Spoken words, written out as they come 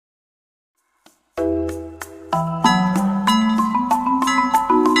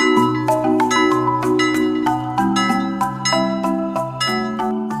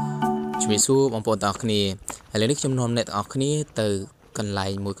ស៊ូបងប្អូនទាំងអស់គ្នាឥឡូវនេះខ្ញុំនាំអ្នកទាំងអស់គ្នាទៅកន្លែ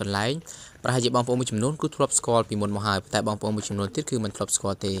ងមួយកន្លែងប្រហែលជាបងប្អូនមួយចំនួនគឺធ្លាប់ស្គាល់ពីមុនមកហើយតែបងប្អូនមួយចំនួនទៀតគឺមិនធ្លាប់ស្គា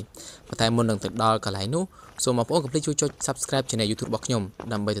ល់ទេប៉ុន្តែមុននឹងទៅដល់កន្លែងនោះសូមបងប្អូនកុំភ្លេចជួយចុច Subscribe Channel YouTube របស់ខ្ញុំ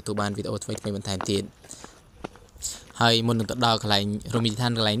ដើម្បីទទួលបានវីដេអូថ្មីៗបន្ថែមទៀតហើយមុននឹងទៅដល់កន្លែងរមណីយដ្ឋា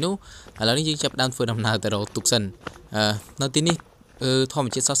នកន្លែងនោះឥឡូវនេះយើងចាប់ផ្ដើមធ្វើដំណើរទៅរកទូកសិននៅទីនេះធម្ម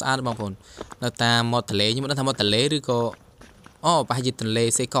ជាតិស្រស់ស្អាតបងប្អូននៅតាមមាត់ទន្លេខ្ញុំមិនដឹងថាមាត់ទន្លេឬក៏ប្រហែលជាទន្លេ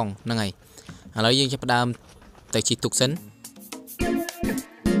សេកុងហ្នឹងហើយឥឡូវយើងចាប់ផ្ដើមទៅជិះទូកសិន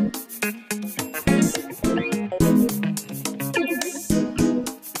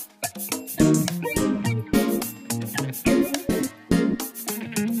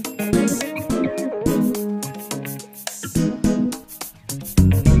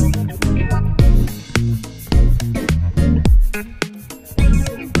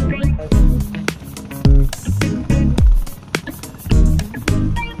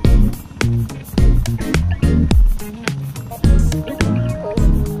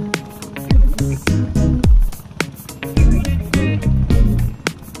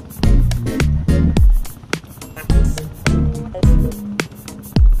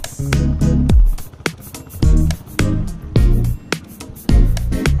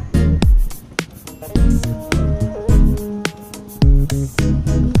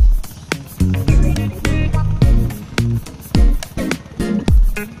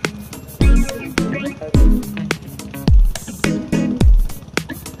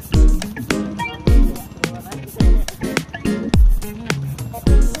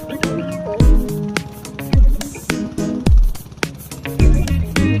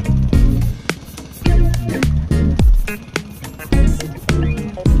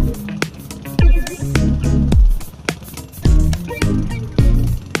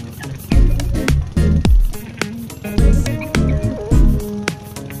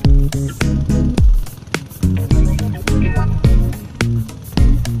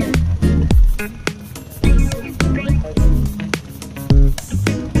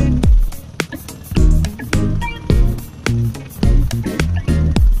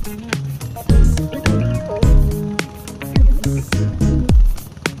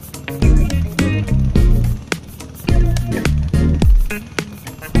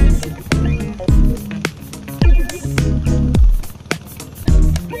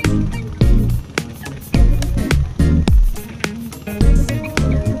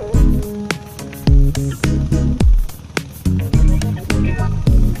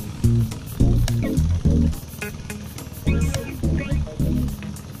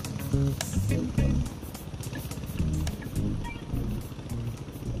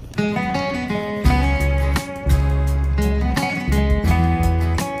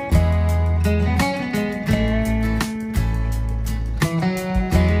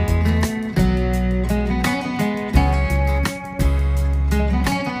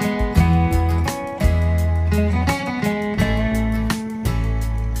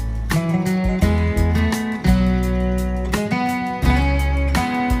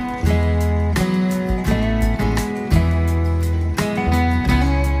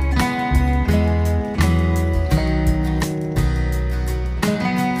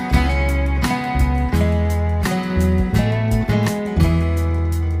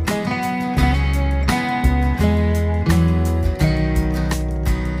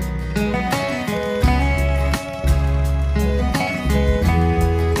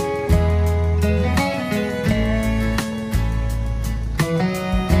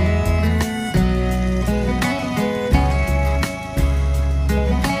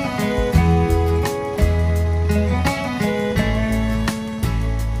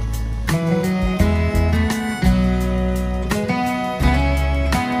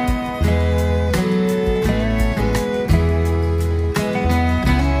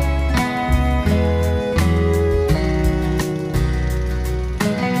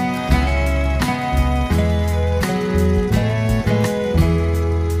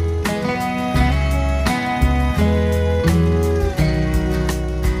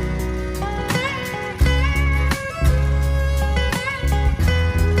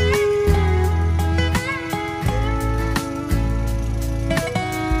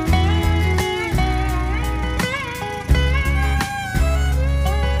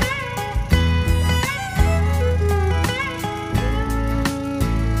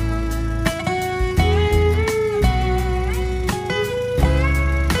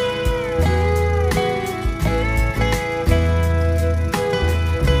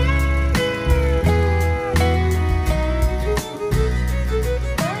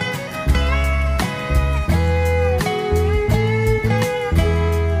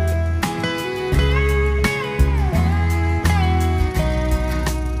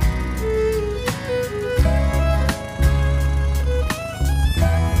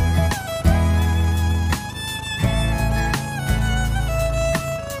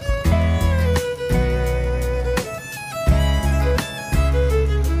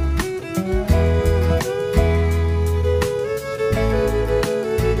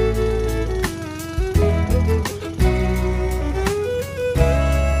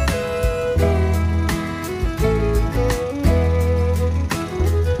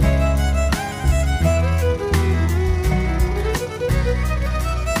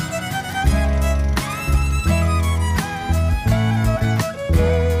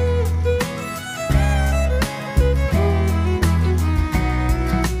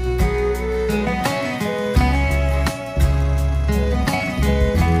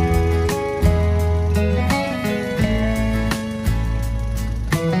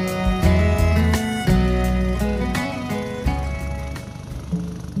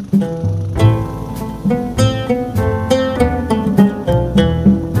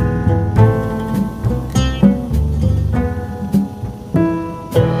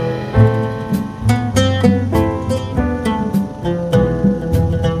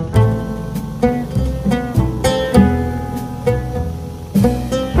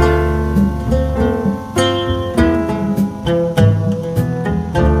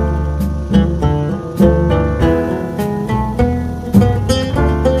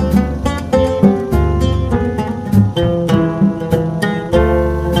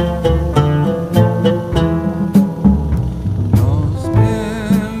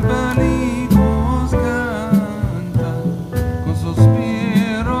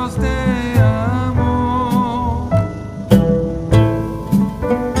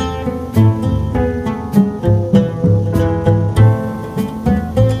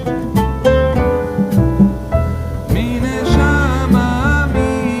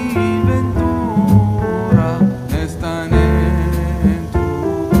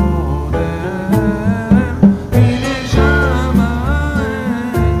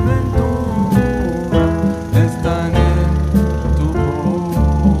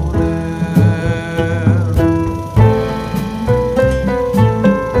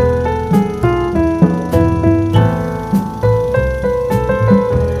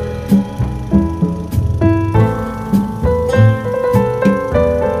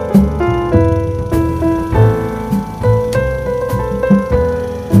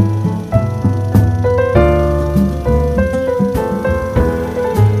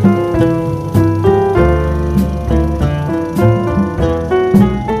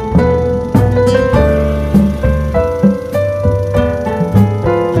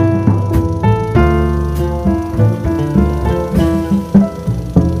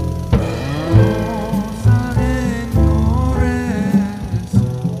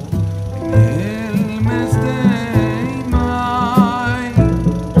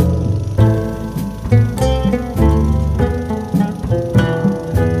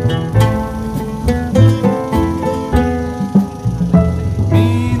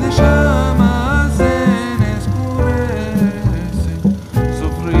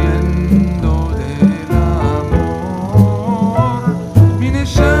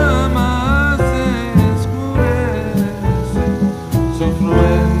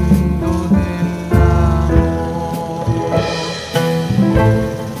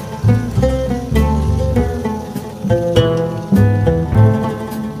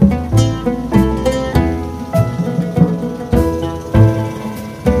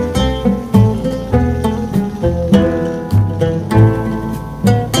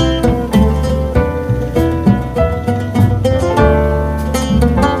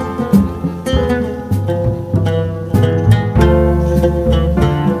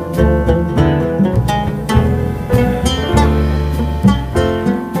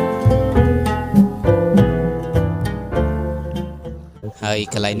Hai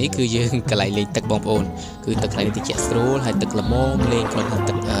cái này cứ dương cái này lên tật bong ôn cứ tật này thì chạy stroll hay tật là mom lên còn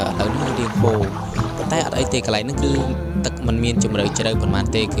tật ở nó đi khôแต่ở đây thì cái này nó cứ tật mình miên chụp rồi chơi còn man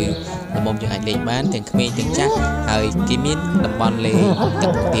tê cứ là mom cho hành lên bán tiền khmer tiền chắc hơi cái miên đầm bòn lên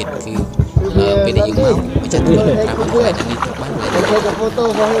tật tiền cứ về để dùng máu bây giờ tôi làm cái này đang đi tật bán lại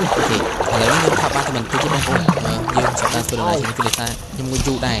thì lấy những tháp ba thì mình cứ chụp bong ôn dương sẽ ta tôi là những cái này nhưng người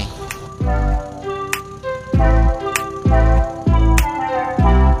chủ này